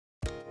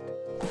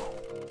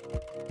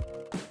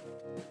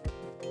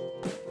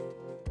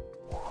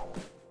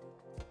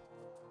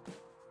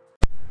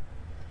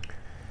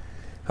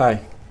Hi,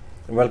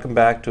 welcome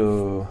back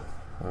to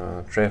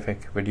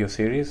Traefik video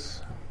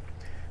series.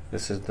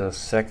 This is the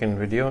second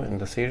video in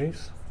the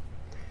series.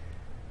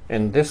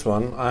 In this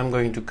one, I'm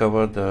going to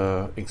cover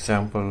the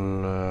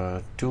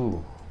example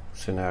 2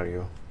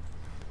 scenario.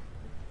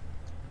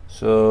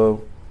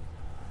 So,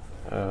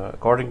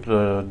 according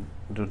to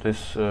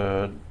this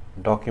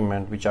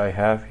document which I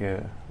have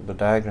here, the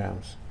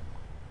diagrams,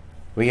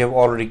 we have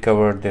already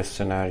covered this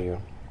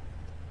scenario.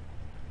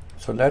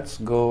 So let's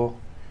go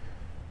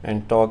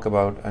and talk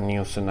about a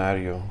new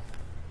scenario.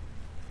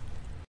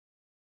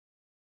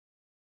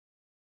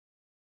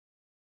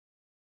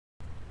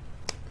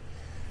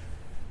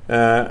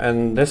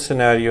 And this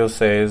scenario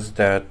says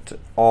that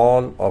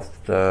all of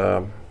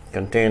the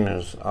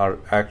containers are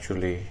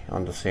actually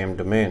on the same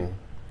domain.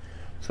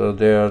 So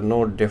there are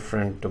no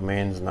different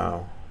domains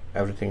now.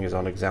 Everything is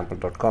on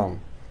example.com.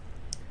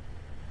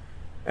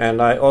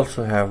 And I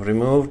also have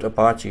removed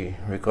Apache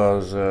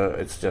because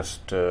it's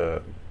just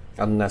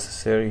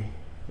unnecessary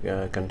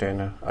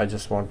container. I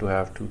just want to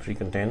have 2-3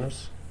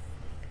 containers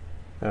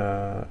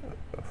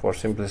for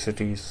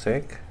simplicity's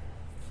sake.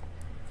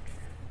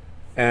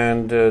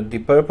 And the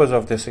purpose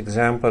of this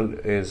example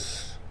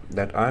is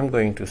that I'm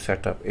going to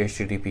set up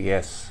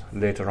HTTPS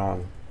later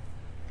on.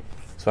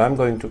 So I'm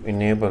going to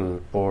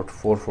enable port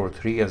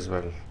 443 as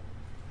well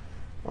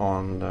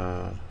on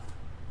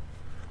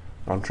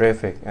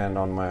Traefik and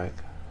on my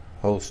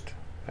host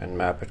and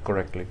map it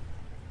correctly.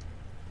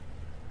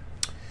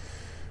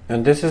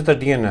 And this is the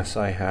DNS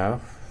I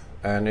have,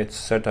 and it's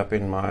set up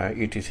in my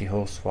etc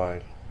host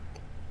file.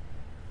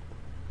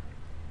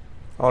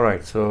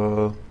 Alright,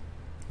 so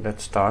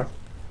let's start.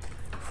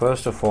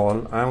 First of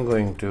all, I'm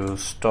going to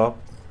stop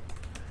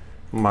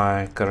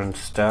my current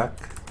stack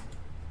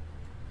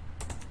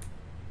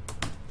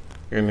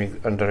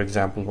under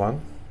example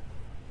 1.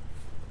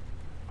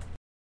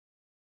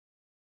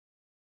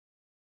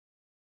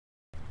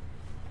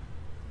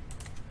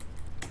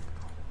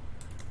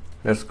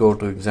 Let's go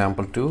to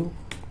example 2.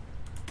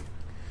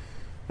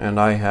 And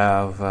I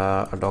have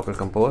a Docker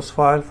Compose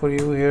file for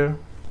you here.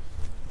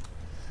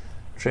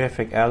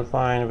 Traefik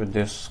Alpine with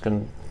this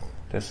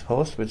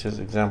host, which is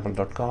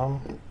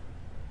example.com.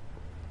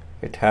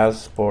 It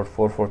has port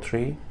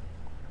 443.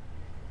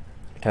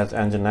 It has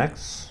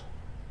Nginx.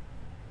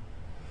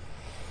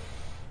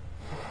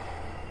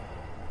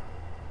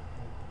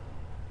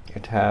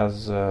 It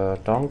has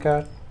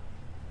Tomcat,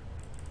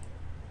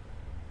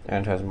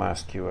 and it has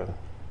MySQL.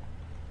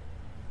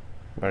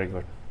 Very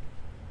good.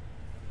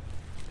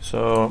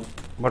 So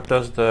what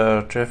does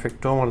the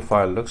Traefik toml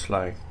file looks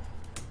like?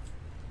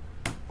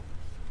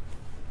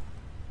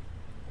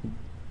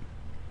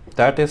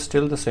 That is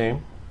still the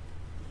same.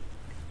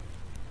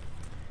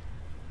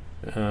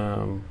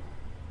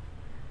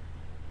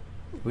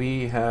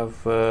 We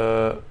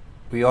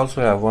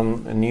also have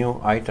a new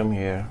item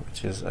here,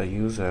 which is a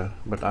user,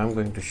 but I'm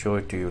going to show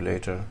it to you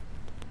later.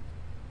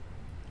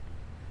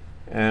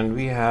 And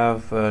we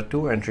have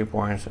 2 entry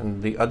points,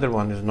 and the other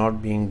one is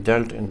not being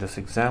dealt in this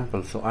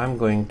example, so I'm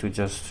going to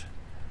just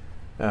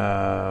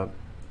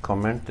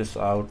comment this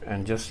out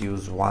and just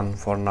use one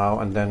for now,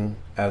 and then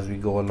as we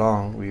go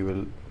along we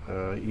will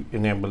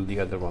enable the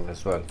other one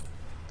as well.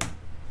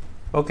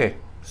 Okay,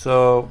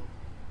 so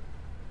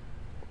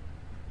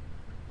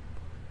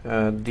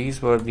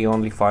these were the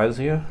only files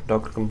here: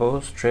 Docker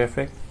Compose,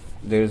 Traefik.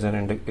 There is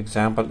an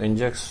example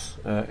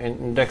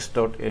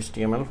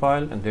index.html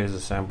file, and there is a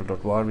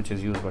sample.var which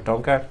is used by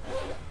Tomcat.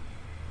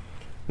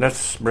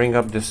 Let's bring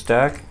up this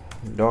stack: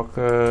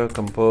 Docker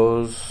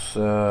Compose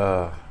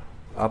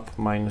up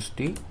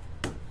 -d.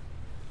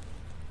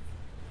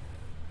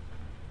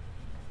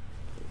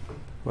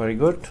 Very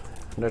good.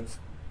 Let's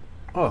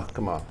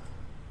come on.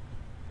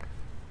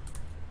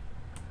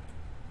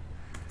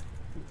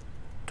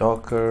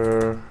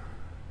 Docker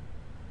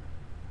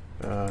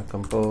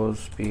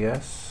Compose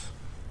PS.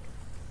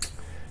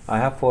 I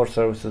have 4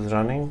 services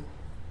running.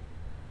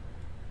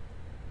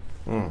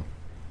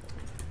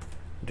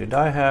 Did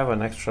I have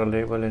an extra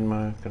label in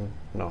my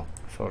no,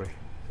 sorry,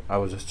 I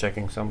was just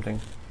checking something.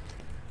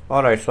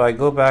 Alright, so I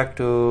go back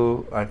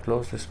to, I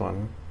close this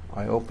one,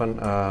 I open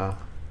an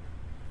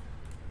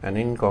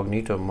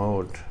incognito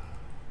mode,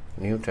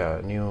 new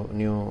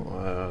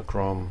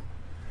Chrome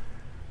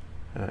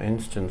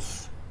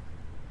instance,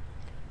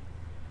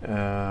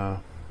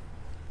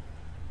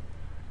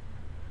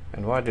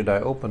 and why did I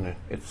open it?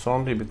 It's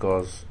only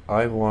because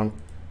I want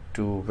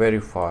to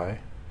verify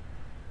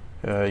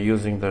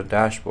using the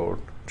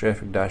dashboard,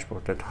 Traefik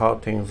dashboard, that how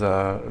things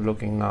are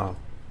looking now.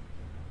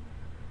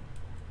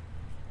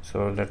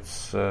 So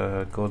let's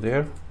go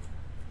there.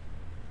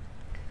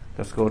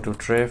 Let's go to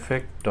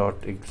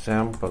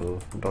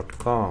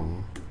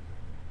traefik.example.com.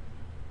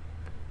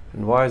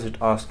 And why is it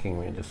asking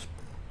me this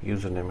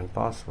username and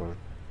password?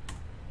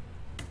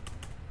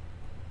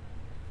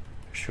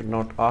 Should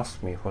not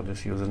ask me for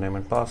this username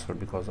and password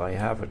because I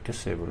have it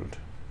disabled.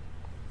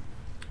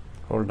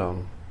 Hold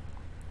on.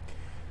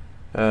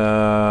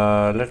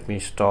 Let me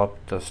stop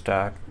the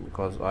stack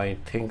because I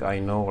think I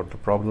know what the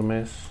problem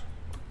is.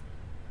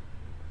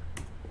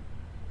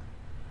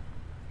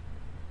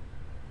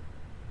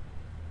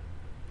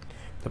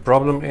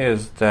 problem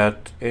is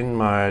that in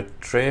my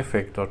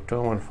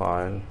traefik.toml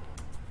file,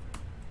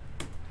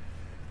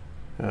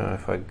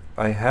 if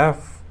I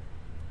have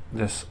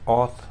this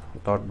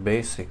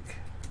auth.basic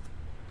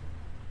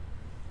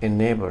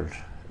enabled,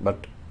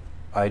 but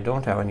I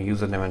don't have any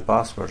username and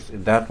passwords.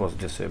 That was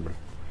disabled.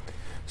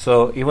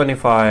 So even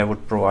if I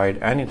would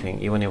provide anything,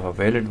 even if a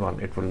valid one,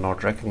 it will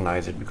not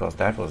recognize it because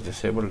that was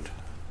disabled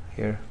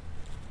here.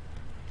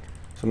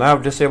 So now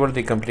I've disabled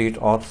the complete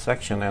auth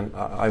section, and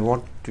I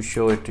want to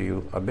show it to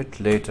you a bit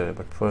later,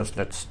 but first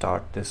let's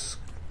start this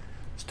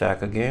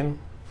stack again.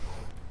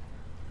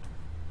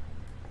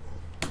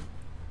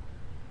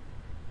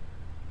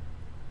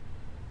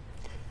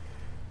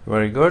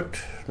 Very good.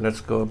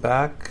 Let's go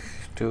back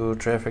to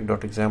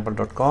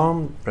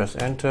traefik.example.com, press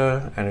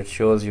enter, and it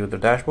shows you the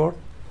dashboard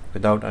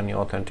without any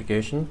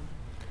authentication.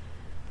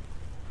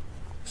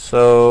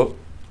 So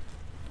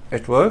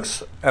it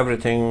works.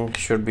 Everything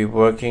should be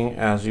working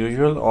as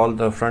usual. All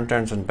the front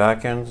ends and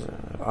back ends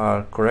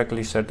are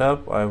correctly set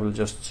up. I will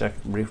just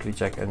briefly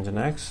check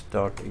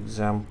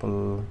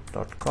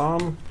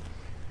nginx.example.com.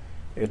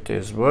 It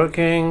is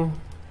working.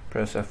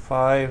 Press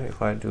F5.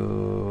 If I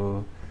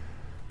do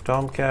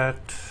Tomcat,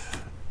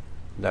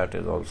 that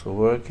is also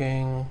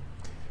working.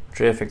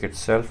 Traefik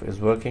itself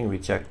is working. We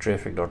check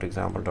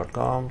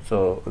traefik.example.com,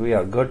 so we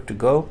are good to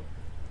go.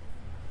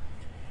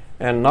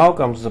 And now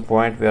comes the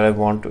point where I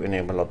want to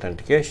enable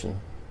authentication.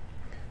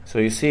 So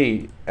you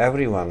see,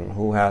 everyone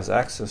who has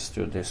access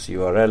to this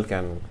URL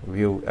can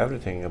view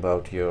everything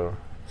about your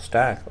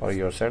stack or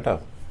your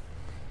setup.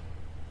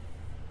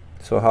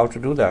 So how to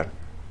do that?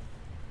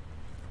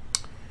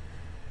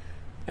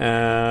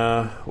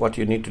 What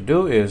you need to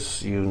do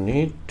is you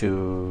need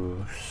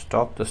to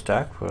stop the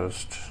stack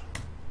first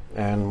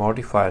and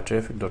modify a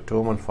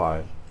traefik.toml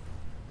file,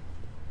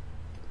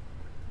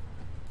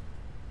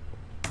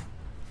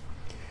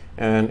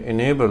 and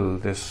enable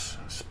this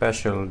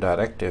special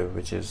directive,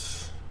 which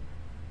is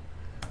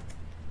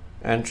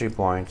entry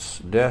points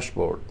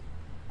dashboard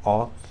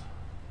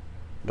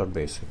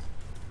auth.basic.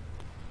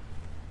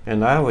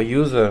 And I have a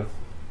user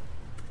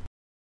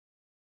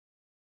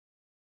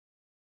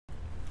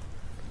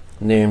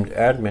named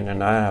admin,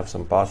 and I have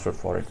some password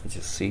for it which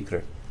is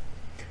secret.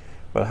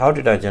 But how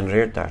did I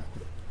generate that?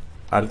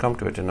 I'll come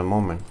to it in a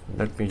moment.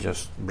 Let me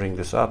just bring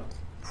this up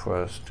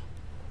first.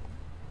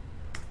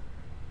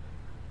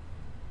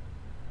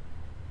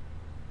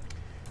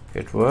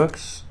 It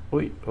works.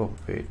 Wait.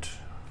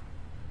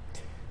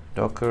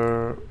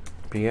 Docker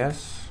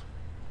ps.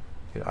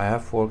 I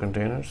have 4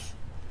 containers.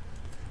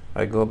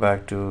 I go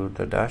back to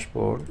the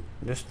dashboard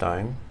this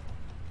time.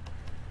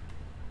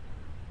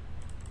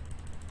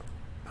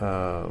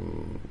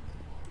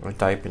 I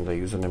type in the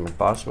username and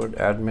password,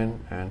 admin,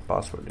 and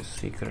password is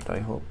secret, I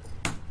hope.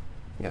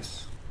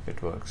 Yes,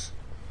 it works.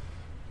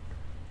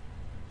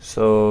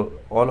 So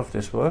all of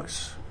this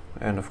works,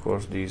 and of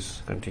course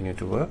these continue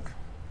to work.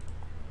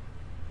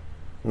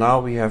 Now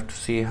we have to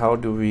see how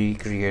do we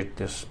create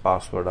this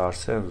password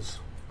ourselves.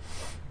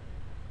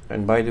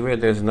 And by the way,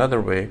 there's another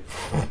way.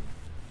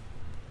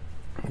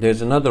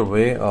 There's another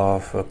way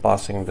of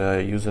passing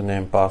the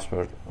username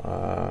password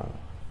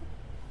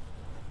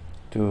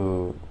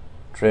to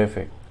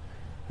Traefik,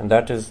 and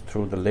that is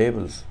through the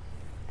labels.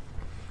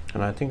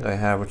 And I think I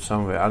have it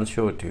somewhere. I'll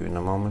show it to you in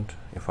a moment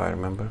if I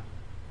remember.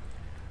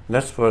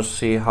 Let's first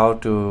see how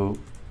to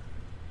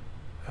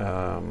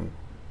have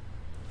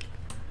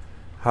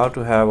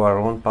our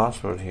own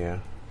password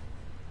here,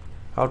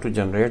 how to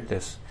generate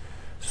this.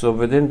 So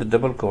within the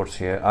double quotes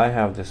here, I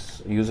have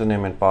this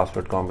username and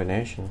password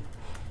combination.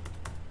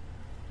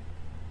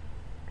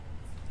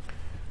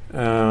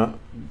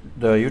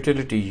 The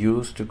utility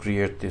used to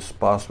create this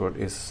password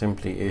is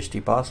simply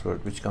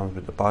htpasswd, which comes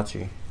with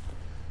Apache.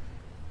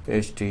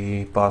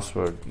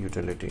 htpasswd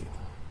utility.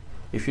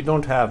 If you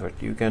don't have it,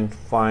 you can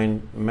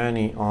find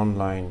many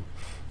online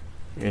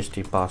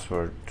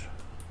htpasswd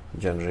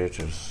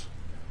generators.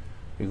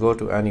 You go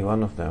to any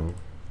one of them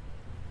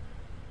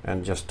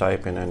and just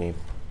type in any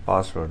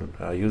password,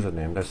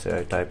 username. Let's say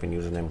I type in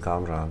username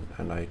Kamran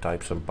and I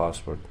type some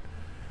password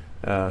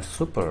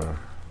super,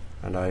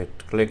 and I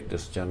click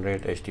this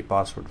generate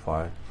htpasswd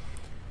file.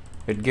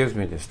 It gives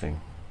me this thing,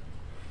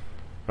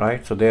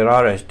 right? So there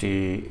are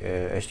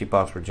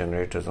htpasswd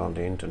generators on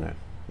the internet.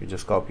 You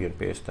just copy and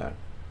paste that.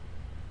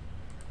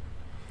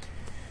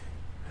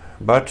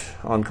 But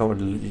on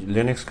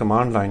Linux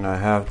command line, I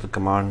have the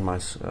command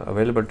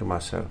available to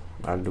myself.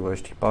 I'll do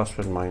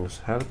htpasswd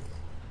 -help,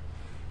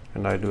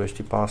 and I do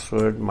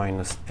htpasswd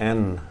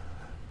 -n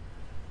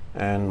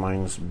and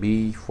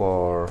 -b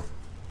for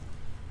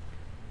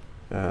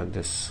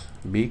this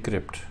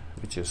bcrypt,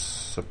 which is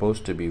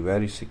supposed to be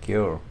very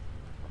secure.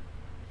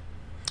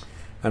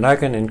 And I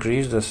can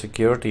increase the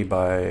security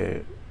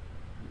by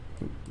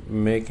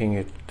making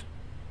it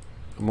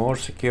more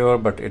secure,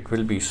 but it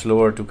will be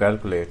slower to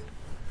calculate.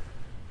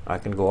 I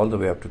can go all the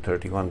way up to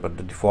 31, but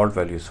the default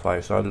value is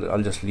 5, so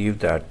I'll just leave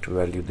that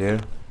value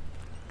there.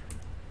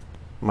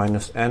 -n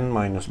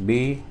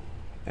 -b,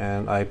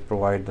 and I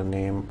provide the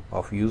name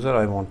of user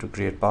I want to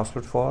create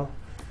password for,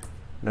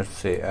 let's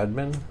say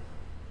admin.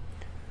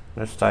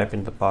 Let's type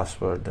in the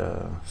password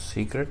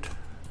secret,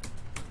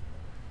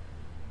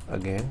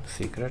 again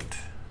secret,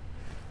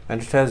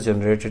 and it has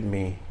generated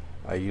me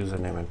a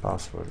username and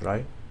password,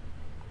 right?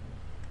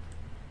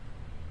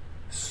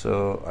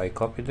 So I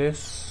copy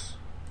this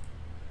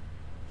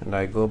and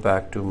I go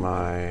back to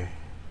my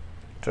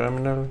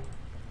terminal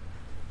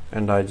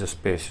and I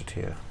just paste it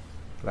here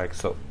like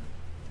so.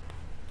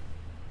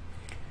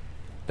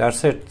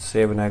 That's it.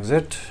 Save and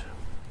exit,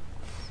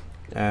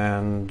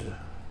 and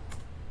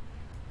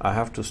I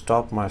have to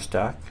stop my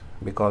stack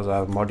because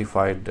I've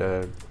modified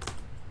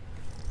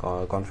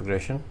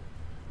configuration.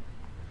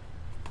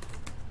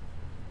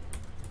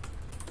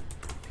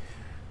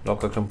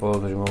 Docker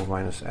compose remove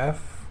 -f.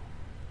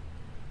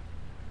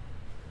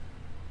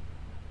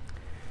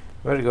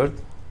 Very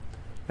good.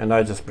 And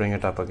I just bring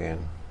it up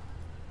again.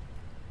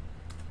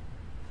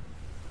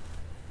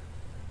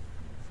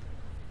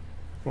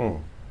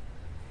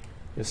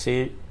 You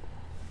see,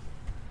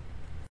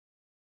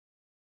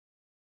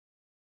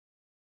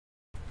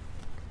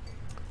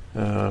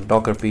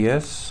 Docker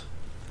PS,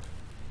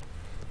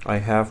 I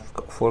have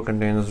 4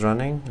 containers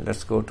running.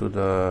 Let's go to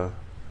the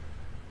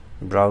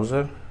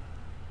browser.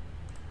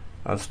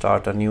 I'll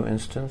start a new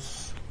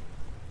instance,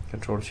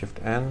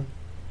 Control-Shift-N,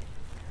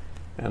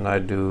 and I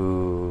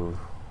do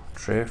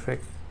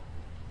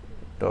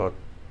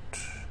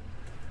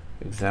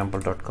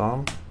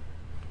traefik.example.com.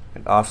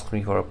 It asks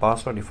me for a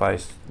password. If I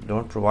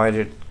don't provide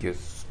it, it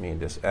gives me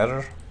this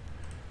error.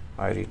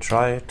 I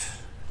retry it,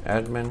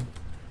 admin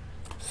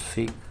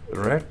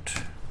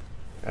secret,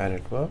 and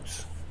it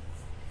works.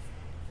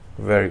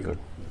 Very good.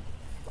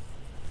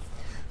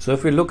 So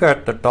if we look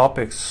at the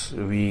topics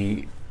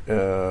we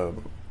have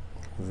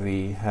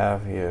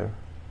here,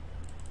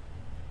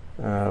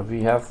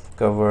 we have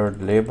covered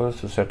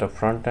labels to set up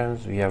front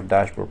ends. We have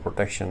dashboard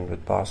protection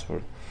with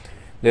password.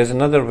 There's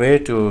another way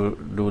to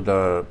do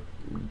the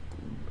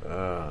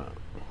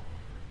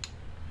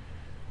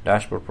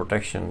dashboard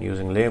protection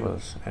using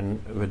labels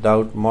and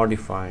without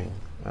modifying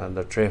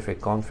the Traefik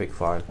config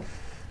file.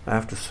 I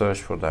have to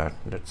search for that.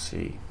 Let's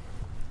see.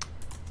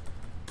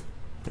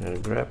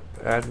 Grep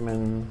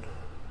admin.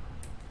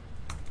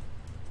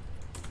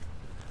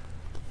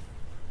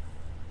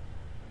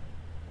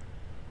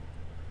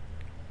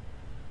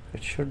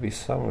 It should be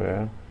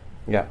somewhere.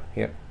 Yeah,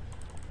 here.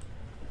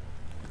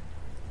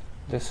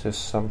 This is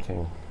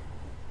something.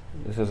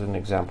 This is an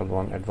example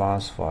one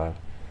advanced file.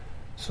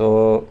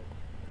 So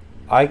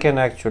I can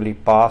actually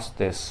pass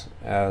this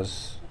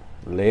as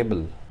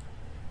label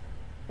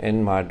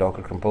in my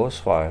Docker Compose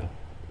file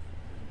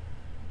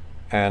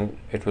and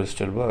it will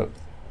still work,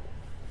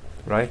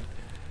 right?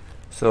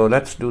 So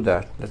let's do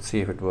that. Let's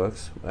see if it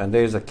works. And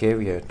there is a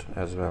caveat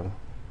as well.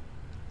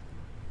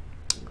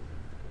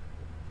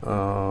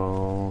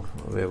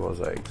 Where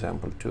was I?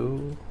 Example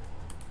 2.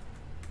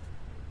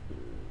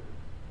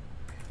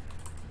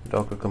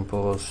 Docker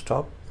Compose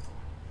stop.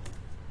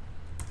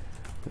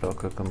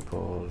 Docker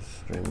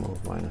Compose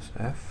remove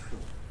 -f.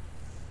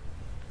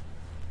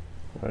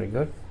 Very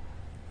good.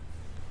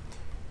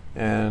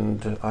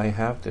 And I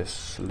have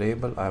this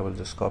label. I will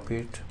just copy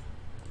it.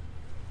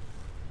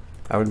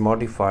 I will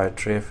modify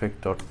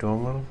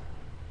traefik.toml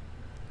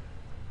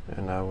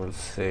and I will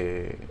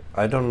say,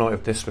 I don't know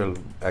if this will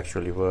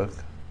actually work.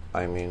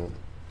 I mean,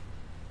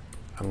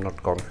 I'm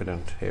not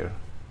confident here.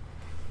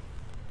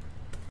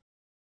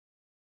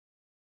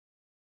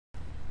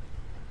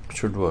 It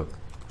should work.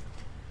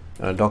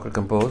 Docker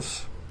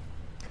Compose.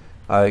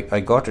 I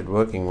got it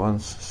working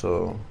once,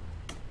 so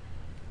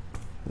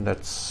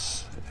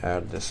let's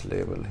add this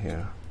label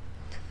here.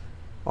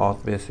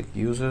 Auth basic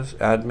users,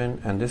 admin,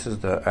 and this is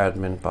the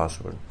admin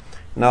password.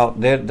 Now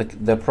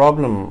the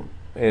problem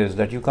is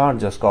that you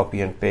can't just copy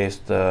and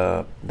paste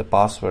the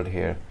password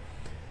here.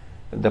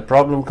 The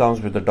problem comes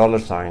with the dollar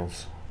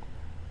signs.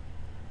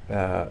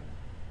 The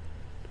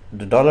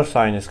dollar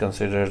sign is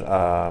considered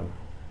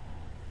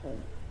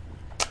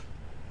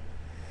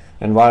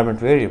environment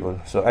variable.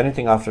 So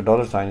anything after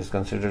dollar sign is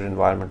considered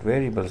environment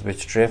variables,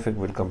 which Traefik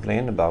will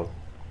complain about,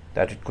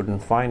 that it couldn't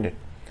find it.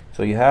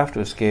 So you have to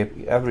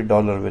escape every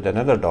dollar with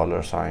another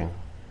dollar sign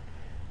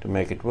to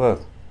make it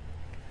work.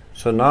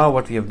 So now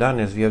what we have done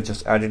is we have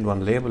just added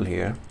one label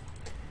here,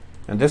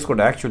 and this could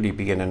actually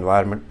be an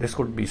environment. This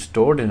could be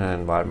stored in an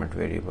environment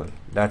variable.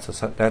 That's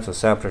a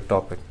separate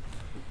topic.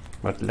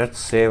 But let's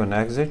save and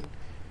exit.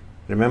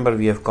 Remember,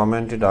 we have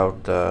commented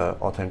out the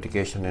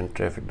authentication in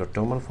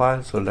traefik.toml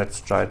file. So let's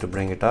try to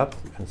bring it up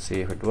and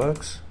see if it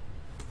works.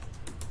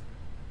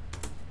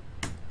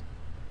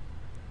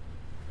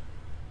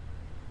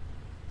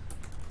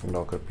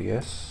 Docker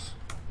PS.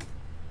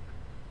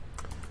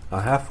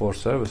 I have 4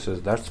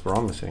 services. That's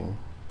promising.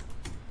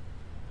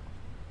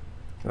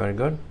 Very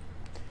good.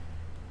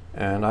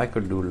 And I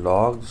could do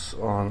logs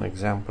on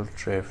example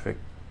Traefik,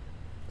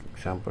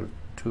 example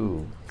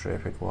 2,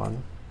 Traefik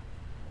 1.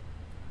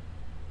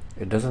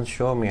 It doesn't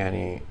show me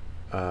any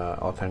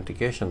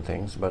authentication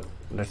things, but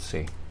let's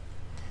see.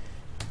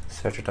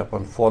 Set it up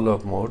on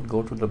Followup mode,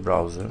 go to the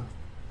browser,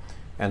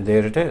 and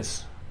there it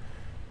is.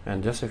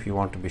 And just if you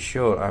want to be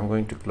sure, I'm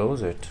going to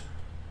close it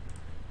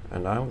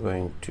and I'm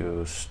going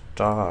to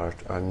start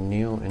a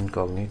new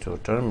incognito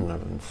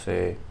terminal and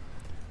say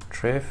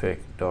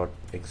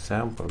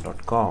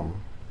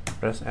traefik.example.com.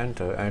 Press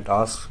enter and it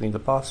asks me the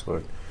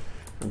password,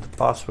 and the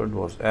password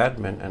was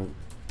admin, and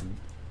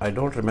I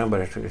don't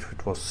remember if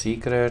it was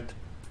secret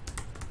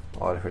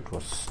or if it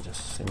was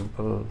just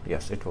simple.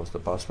 Yes, it was the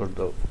password,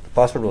 though. The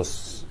password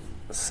was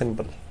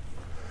simple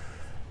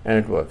and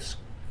it works.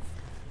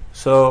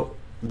 So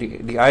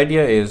the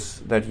idea is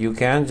that you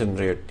can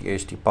generate the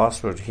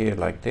htpassword here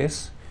like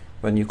this.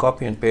 When you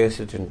copy and paste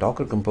it in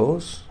Docker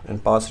Compose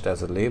and pass it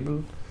as a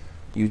label,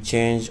 you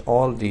change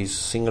all these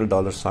single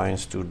dollar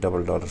signs to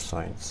double dollar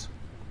signs,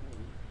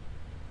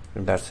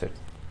 and that's it.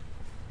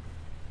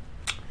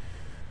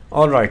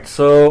 Alright,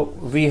 so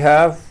we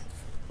have,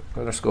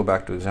 let's go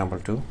back to example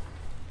 2.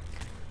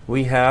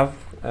 We have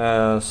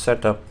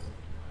set up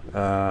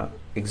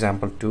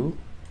example 2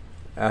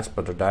 as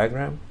per the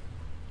diagram,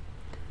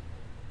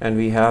 and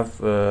we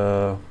have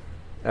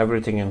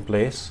everything in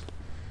place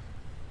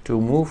to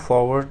move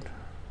forward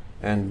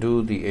and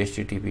do the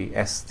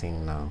HTTPS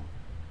thing now,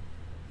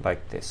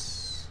 like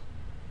this.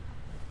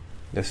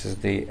 This is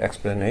the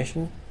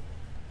explanation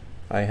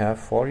I have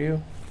for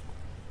you.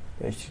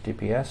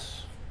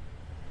 HTTPS.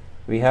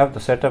 We have the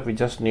setup. We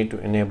just need to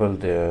enable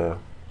the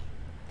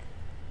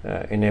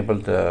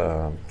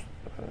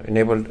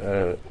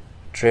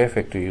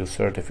Traefik to use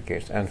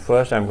certificates, and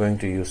first I'm going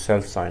to use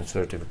self-signed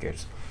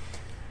certificates.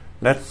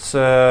 Let's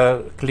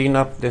clean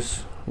up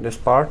this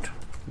part.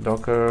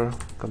 Docker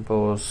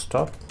compose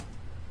stop,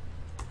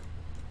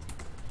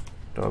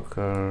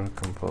 docker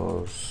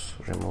compose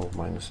remove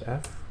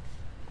 -f.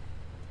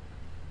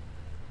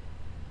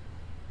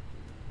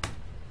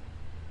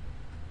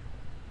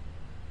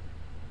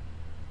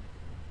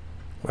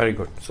 Very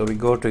good. So we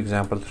go to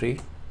example 3,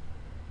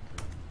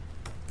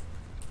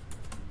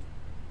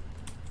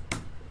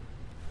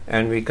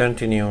 and we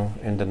continue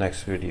in the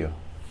next video.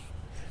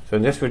 So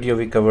in this video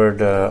we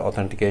covered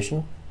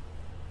authentication,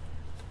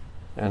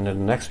 and in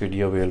the next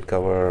video we will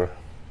cover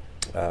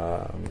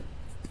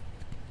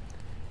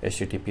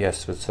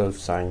HTTPS with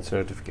self-signed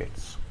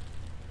certificates.